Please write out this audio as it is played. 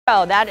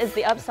Oh, that is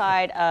the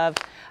upside of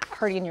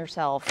hurting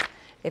yourself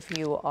if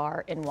you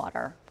are in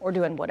water or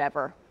doing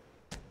whatever.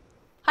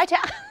 Hi,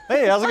 Taft.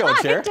 Hey, how's it going,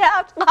 Hi, Sharon?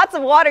 Taft. Lots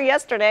of water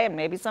yesterday and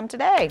maybe some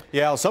today.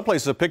 Yeah, well, some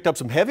places have picked up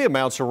some heavy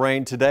amounts of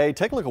rain today.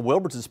 Take a look at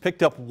Wilburton's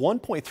picked up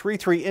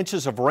 1.33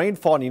 inches of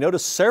rainfall, and you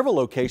notice several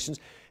locations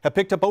have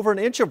picked up over an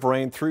inch of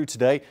rain through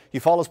today.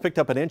 Eufaula's picked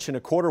up 1.25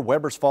 inches.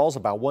 Weber's Falls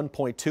about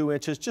 1.2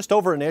 inches, just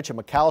over an inch at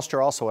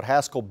McAllister, also at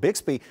Haskell.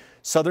 Bixby,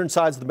 southern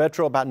sides of the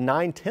metro, about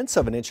 9/10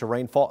 of an inch of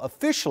rainfall.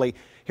 Officially,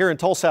 here in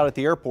Tulsa out at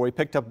the airport, we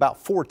picked up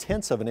about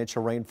 4/10 of an inch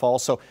of rainfall.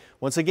 So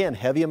once again,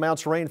 heavy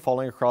amounts of rain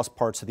falling across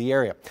parts of the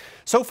area.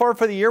 So far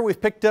for the year, we've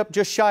picked up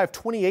just shy of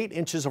 28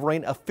 inches of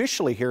rain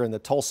officially here in the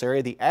Tulsa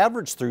area. The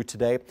average through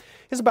today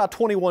is about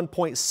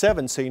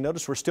 21.7. So you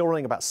notice we're still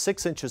running about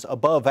 6 inches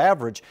above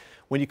average.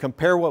 When you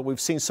compare what we've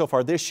seen so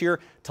far this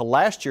year to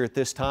last year at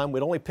this time,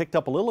 we'd only picked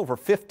up a little over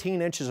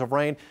 15 inches of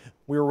rain.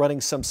 We were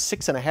running some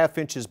 6.5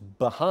 inches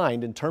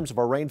behind in terms of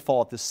our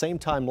rainfall at the same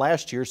time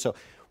last year. So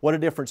what a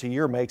difference a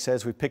year makes,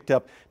 as we picked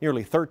up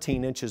nearly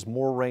 13 inches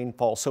more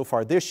rainfall so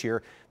far this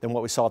year than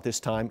what we saw at this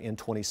time in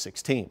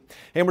 2016.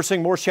 And we're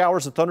seeing more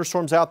showers and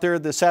thunderstorms out there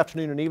this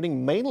afternoon and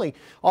evening, mainly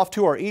off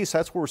to our east.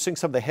 That's where we're seeing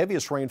some of the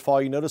heaviest rainfall.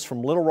 You notice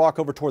from Little Rock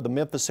over toward the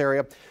Memphis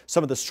area,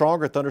 some of the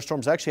stronger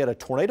thunderstorms. Actually had a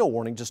tornado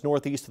warning just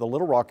northeast of the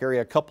Little Rock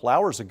area a couple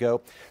hours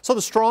ago. So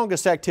the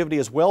strongest activity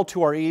is well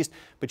to our east,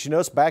 but you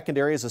notice back into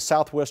areas of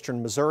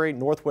southwestern Missouri,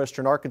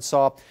 northwestern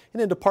Arkansas,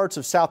 and into parts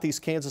of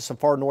southeast Kansas and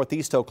far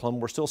northeast Oklahoma.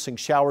 We're still seeing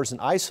showers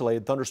and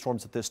isolated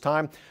thunderstorms at this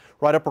time.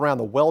 Right up around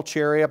the Welch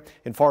area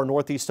in far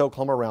northeast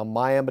Oklahoma, around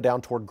Miami,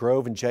 down toward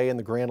Grove and Jay in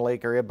the Grand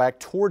Lake area, back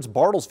towards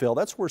Bartlesville.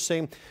 That's where we're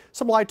seeing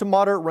some light to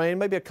moderate rain,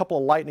 maybe a couple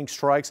of lightning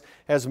strikes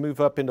as we move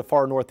up into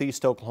far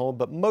northeast Oklahoma.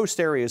 But most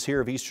areas here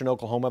of eastern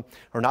Oklahoma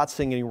are not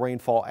seeing any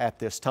rainfall at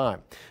this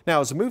time. Now,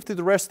 as we move through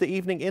the rest of the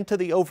evening into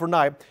the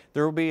overnight,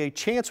 there will be a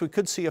chance we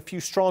could see a few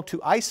strong to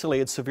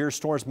isolated severe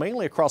storms,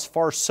 mainly across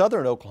far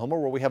southern Oklahoma,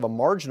 where we have a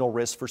marginal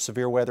risk for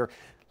severe weather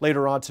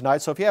later on tonight.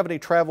 So if you have any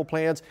travel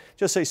plans,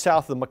 just say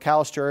south of the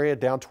McAllister area,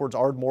 down towards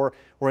Ardmore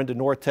or into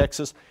North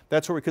Texas,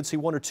 that's where we could see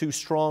 1 or 2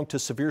 strong to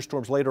severe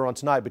storms later on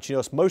tonight. But you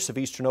notice most of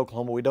eastern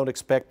Oklahoma, we don't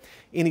expect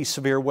any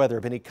severe weather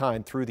of any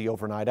kind through the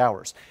overnight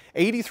hours.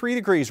 83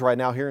 degrees right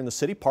now here in the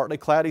city, partly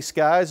cloudy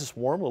skies. It's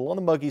warm, a little on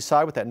the muggy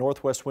side with that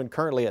northwest wind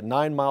currently at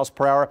 9 miles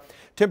per hour.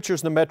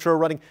 Temperatures in the metro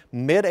running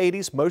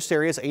mid-80s, most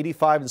areas,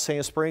 85 in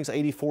Sand Springs,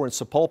 84 in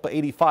Sapulpa,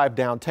 85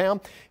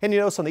 downtown. And you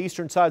notice on the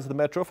eastern sides of the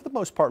metro, for the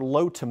most part,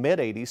 low to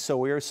mid-80s. So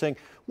we are seeing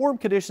warm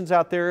conditions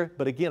out there,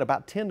 but again,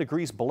 about 10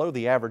 degrees below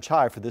the average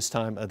high for this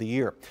time of the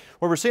year.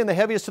 Where we're seeing the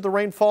heaviest of the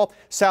rainfall,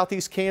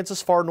 southeast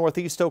Kansas, far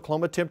northeast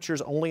Oklahoma,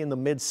 temperatures only in the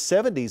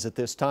mid-70s at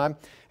this time.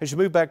 As you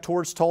move back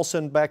towards Tulsa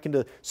and back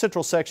into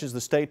central sections of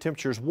the state,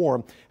 temperatures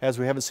warm, as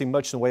we haven't seen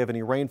much in the way of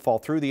any rainfall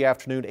through the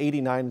afternoon.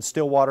 89 in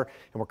Stillwater,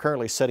 and we're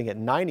currently setting at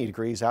 90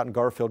 degrees out in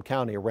Garfield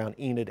County around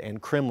Enid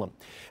and Kremlin.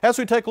 As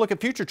we take a look at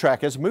future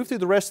track, as we move through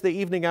the rest of the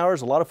evening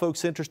hours, a lot of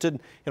folks interested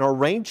in our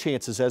rain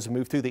chances as we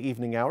move through the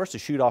evening hours to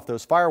shoot off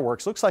those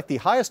fireworks. Looks like the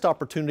highest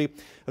opportunity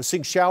of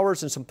seeing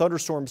showers and some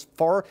thunderstorms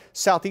far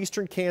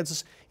southeastern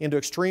Kansas into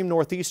extreme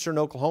northeastern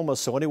Oklahoma.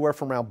 So anywhere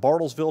from around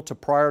Bartlesville to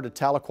Pryor to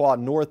Tahlequah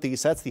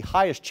northeast, that's the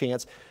highest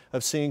chance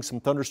of seeing some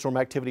thunderstorm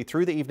activity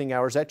through the evening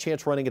hours. That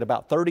chance running at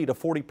about 30 to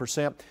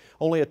 40%.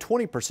 Only a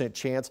 20%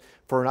 chance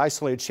for an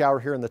isolated shower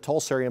here in the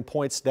Tulsa area and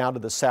points down to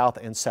the south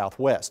and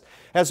southwest.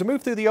 As we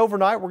move through the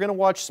overnight, we're going to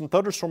watch some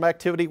thunderstorm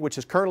activity, which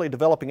is currently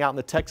developing out in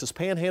the Texas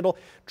Panhandle,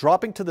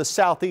 dropping to the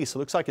southeast. It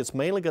looks like it's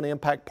mainly going to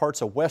impact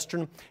parts of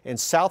western and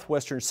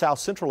southwestern, south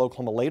central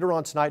Oklahoma later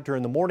on tonight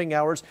during the morning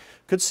hours.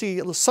 Could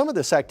see some of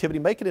this activity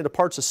make it into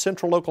parts of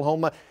central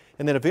Oklahoma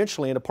and then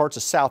eventually into parts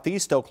of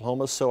southeast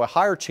Oklahoma. So a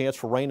higher chance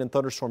for rain and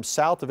thunderstorms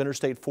south of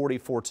Interstate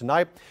 44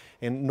 tonight.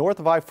 And north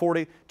of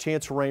I-40,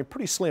 chance for rain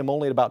pretty slim,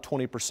 only at about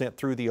 20%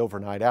 through the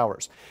overnight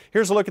hours.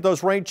 Here's a look at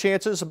those rain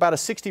chances. About a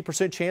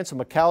 60% chance of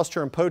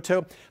McAllister and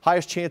Poto.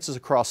 Highest chances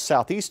across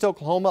southeast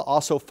Oklahoma,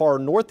 also far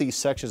northeast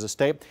sections of the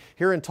state.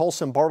 Here in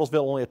Tulsa and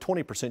Bartlesville, only a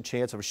 20%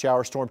 chance of a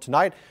shower storm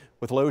tonight,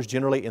 with lows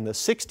generally in the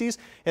 60s.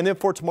 And then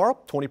for tomorrow,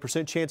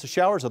 20% chance of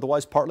showers,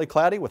 otherwise partly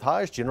cloudy with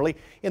highs generally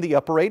in the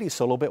upper 80s,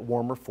 so a little bit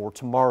warmer for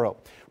tomorrow.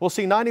 We'll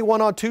see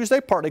 91 on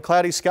Tuesday, partly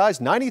cloudy skies,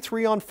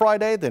 93 on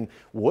Friday. Then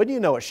wouldn't you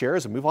know it, Cher,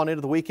 as we move on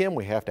into the weekend,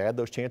 we have to add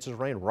those chances of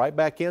rain right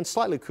back in.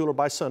 Slightly cooler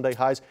by Sunday,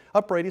 highs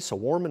upper 80s, so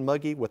warm and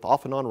muggy with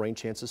off and on rain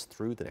chances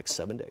through the next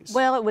 7 days.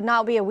 Well, it would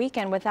not be a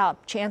weekend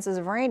without chances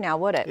of rain now,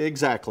 would it?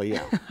 Exactly,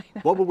 yeah.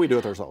 What would we do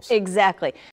with ourselves? Exactly.